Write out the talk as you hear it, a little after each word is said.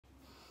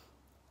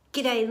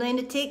G'day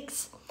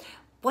lunatics.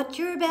 What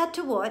you're about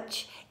to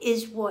watch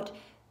is what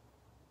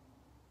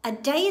a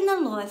day in the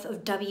life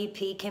of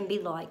WP can be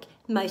like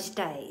most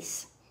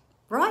days,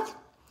 right?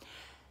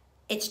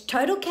 It's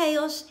total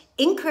chaos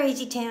in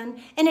Crazytown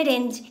and it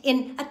ends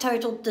in a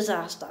total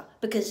disaster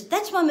because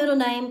that's my middle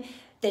name.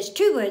 There's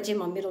 2 words in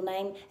my middle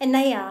name and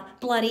they are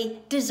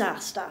bloody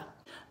disaster.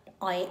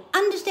 I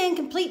understand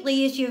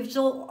completely as you've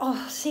all,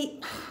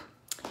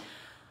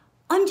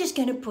 I'm just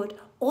going to put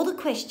all the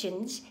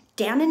questions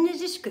down in the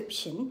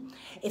description.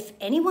 If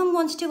anyone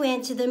wants to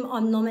answer them,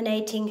 I'm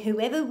nominating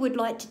whoever would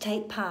like to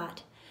take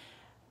part.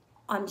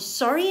 I'm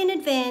sorry in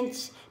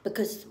advance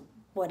because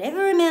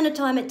whatever amount of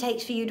time it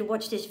takes for you to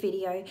watch this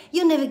video,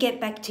 you'll never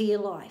get back to your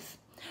life.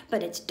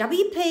 But it's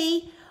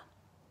WP,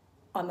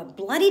 I'm a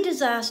bloody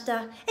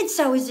disaster, and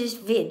so is this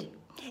vid.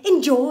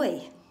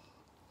 Enjoy.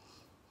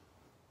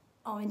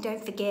 Oh, and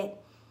don't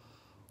forget,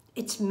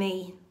 it's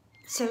me.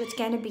 So it's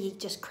going to be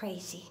just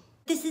crazy.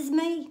 This is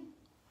me.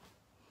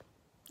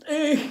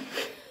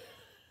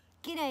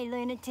 G'day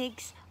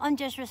lunatics, I'm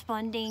just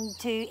responding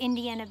to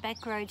Indiana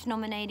Backroads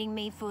nominating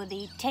me for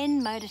the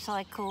 10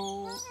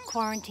 motorcycle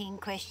quarantine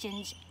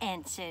questions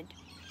answered.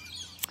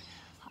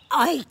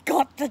 I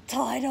got the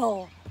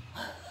title!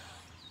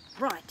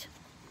 Right,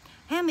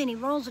 how many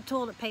rolls of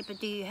toilet paper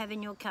do you have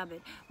in your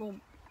cupboard? Well,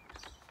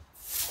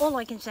 all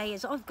I can say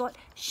is I've got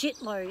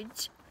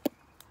shitloads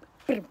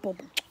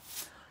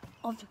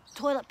of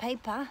toilet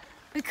paper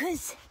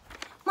because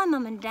my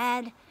mum and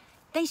dad,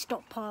 they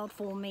stockpiled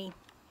for me.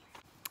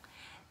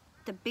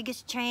 The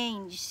biggest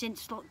change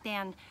since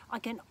lockdown, I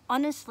can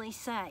honestly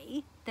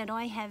say that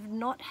I have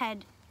not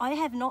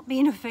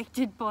been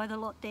affected by the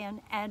lockdown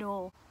at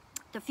all.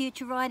 The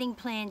future riding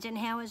plans and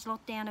how has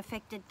lockdown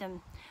affected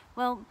them?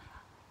 Well,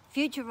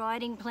 future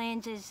riding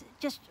plans is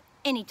just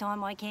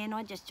anytime I can,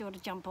 I just sort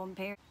of jump on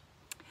pair.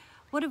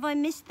 What have I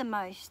missed the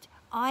most?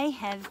 I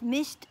have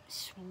missed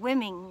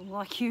swimming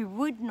like you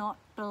would not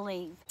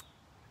believe.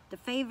 The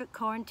favourite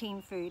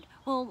quarantine food?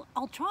 Well,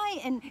 I'll try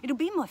and it'll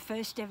be my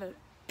first ever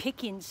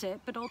pick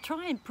insert, but I'll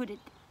try and put it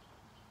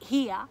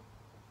here.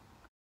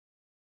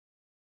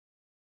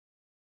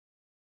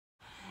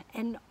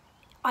 And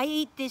I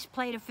eat this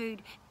plate of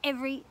food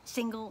every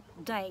single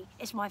day.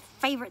 It's my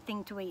favourite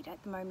thing to eat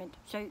at the moment,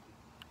 so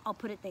I'll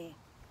put it there.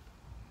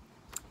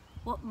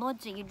 What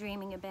mods are you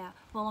dreaming about?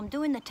 Well, I'm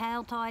doing the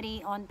tail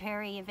tidy on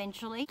Perry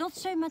eventually. Not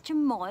so much a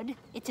mod,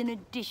 it's an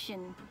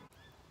addition.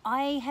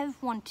 I have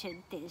wanted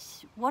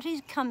this. What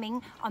is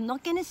coming, I'm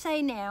not going to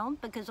say now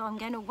because I'm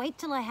going to wait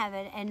till I have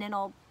it and then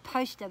I'll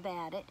post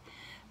about it.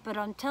 But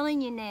I'm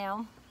telling you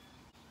now,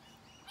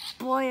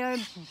 boy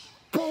oh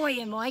boy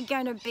am I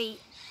going to be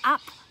up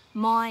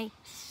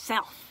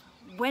myself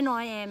when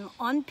I am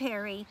on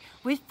Perry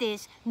with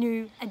this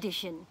new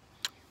addition.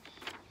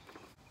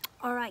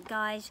 Alright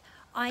guys,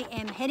 I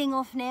am heading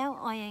off now.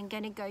 I am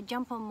going to go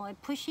jump on my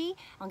pushy.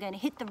 I'm going to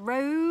hit the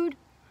road.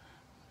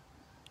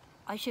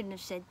 I shouldn't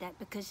have said that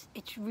because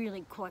it's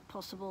really quite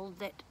possible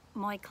that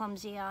my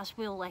clumsy ass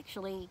will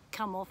actually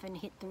come off and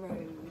hit the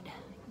road.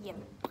 Yep.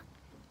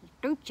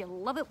 Don't you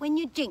love it when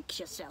you jinx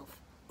yourself?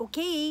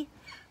 Okay.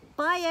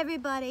 Bye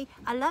everybody.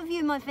 I love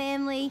you, my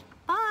family.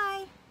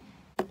 Bye.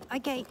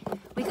 Okay,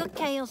 we got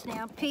chaos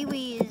now.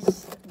 Pee-wee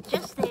is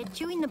just there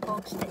chewing the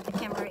box that the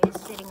camera is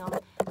sitting on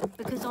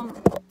because I'm...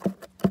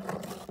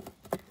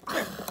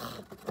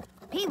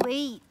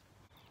 Pee-wee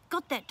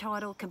got that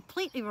title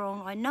completely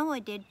wrong. I know I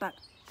did, but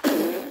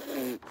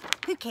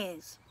who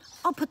cares?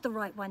 I'll put the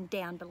right one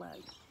down below.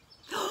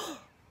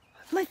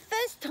 My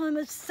first time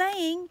of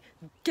saying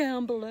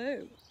down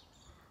below.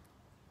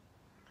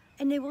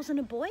 And there wasn't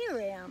a boy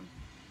around.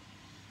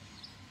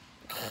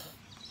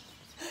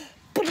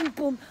 Boom,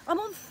 boom. I'm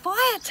on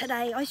fire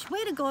today. I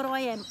swear to God I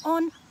am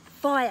on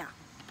fire.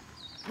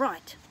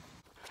 Right.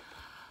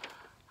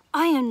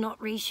 I am not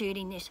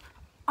reshooting this.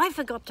 I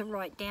forgot to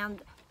write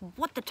down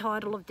what the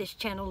title of this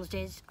channel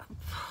is.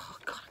 Oh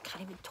God, I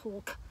can't even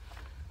talk.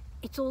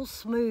 It's all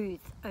smooth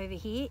over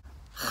here.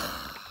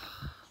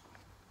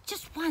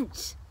 Just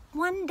once,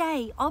 one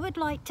day, I would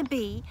like to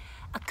be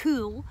a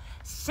cool,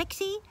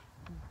 sexy,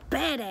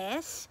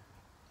 badass.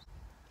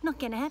 Not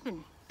gonna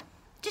happen.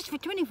 Just for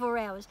 24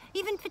 hours,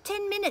 even for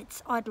 10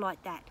 minutes, I'd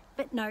like that.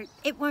 But no,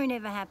 it won't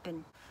ever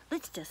happen.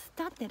 Let's just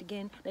start that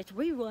again. Let's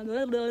rewind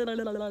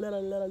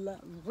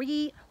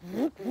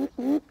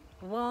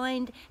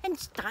and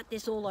start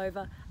this all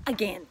over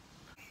again.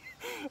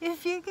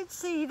 If you could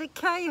see the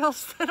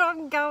chaos that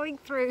I'm going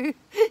through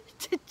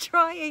to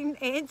try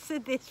and answer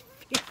this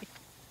video,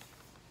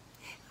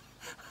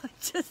 I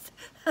just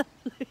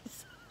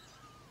lose.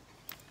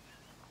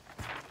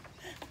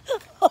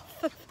 Oh,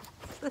 for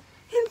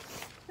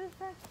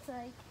fuck's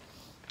sake.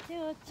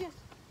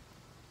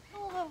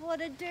 All I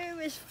want to do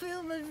is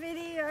film a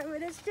video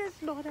and it's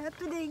just not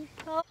happening.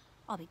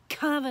 I'll be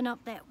carving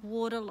up that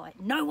water like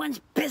no one's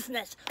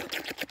business.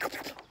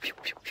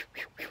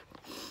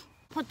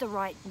 Put the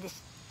right in this.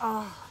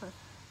 Oh,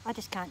 I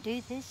just can't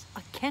do this.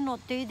 I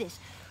cannot do this.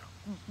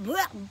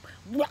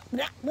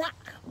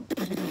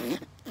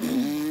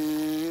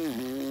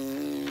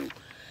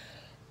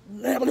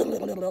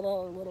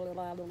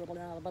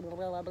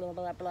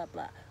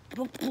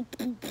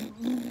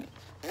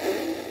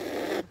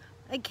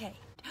 Okay.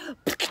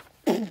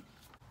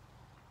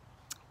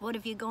 What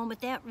have you gone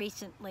without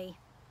recently?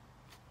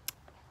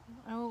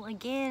 Well,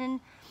 again,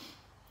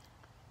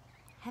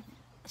 have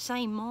a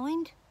sane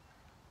mind.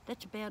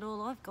 That's about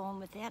all I've gone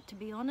without, to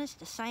be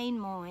honest. A sane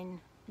mind.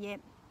 Yep.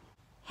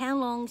 How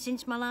long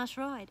since my last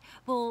ride?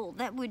 Well,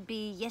 that would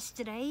be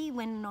yesterday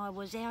when I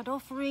was out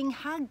offering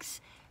hugs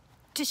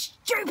to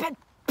stupid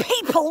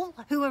people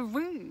who are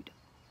rude.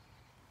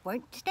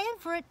 Won't stand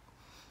for it.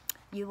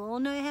 You all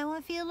know how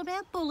I feel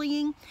about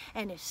bullying,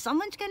 and if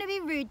someone's going to be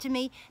rude to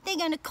me, they're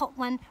going to cop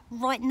one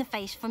right in the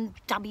face from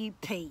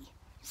WP.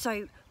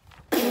 So,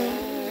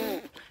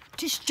 to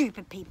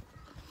stupid people.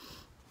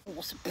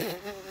 Awesome.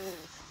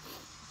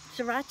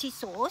 Sriracha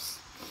sauce.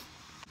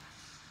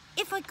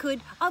 If I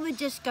could, I would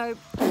just go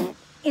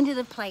into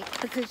the plate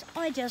because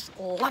I just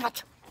love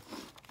it.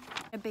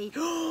 It'd be,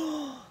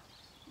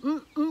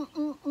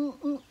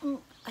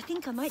 I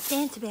think I might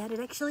dance about it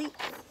actually.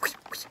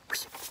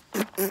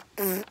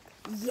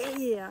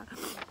 Yeah,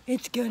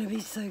 it's gonna be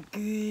so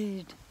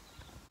good.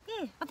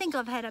 Yeah, I think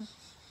I've had a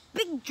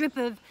big drip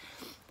of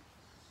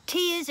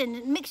tears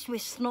and mixed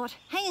with snot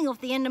hanging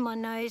off the end of my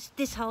nose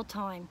this whole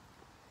time.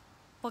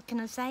 What can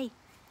I say?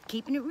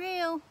 Keeping it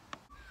real.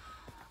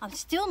 I'm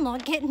still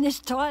not getting this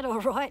title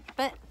right,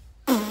 but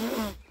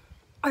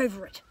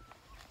over it.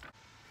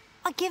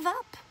 I give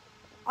up.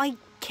 I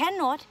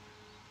cannot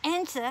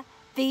answer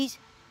these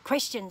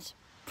questions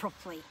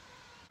properly.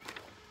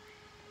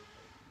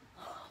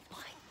 Oh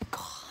my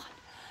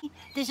God.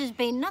 This has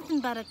been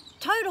nothing but a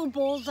total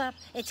balls up.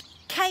 It's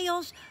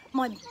chaos.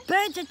 My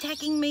bird's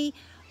attacking me.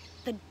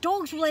 The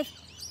dog's left.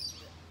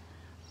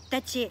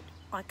 That's it.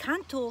 I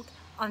can't talk.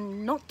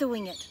 I'm not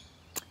doing it.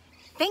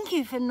 Thank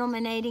you for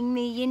nominating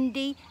me,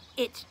 Indy.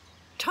 It's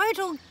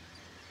total...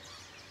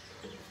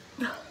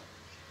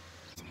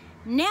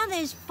 Now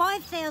there's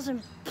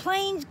 5,000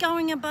 planes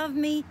going above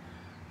me.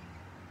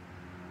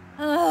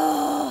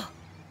 Oh,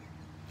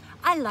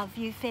 I love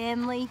you,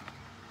 family.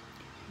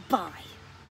 Bye.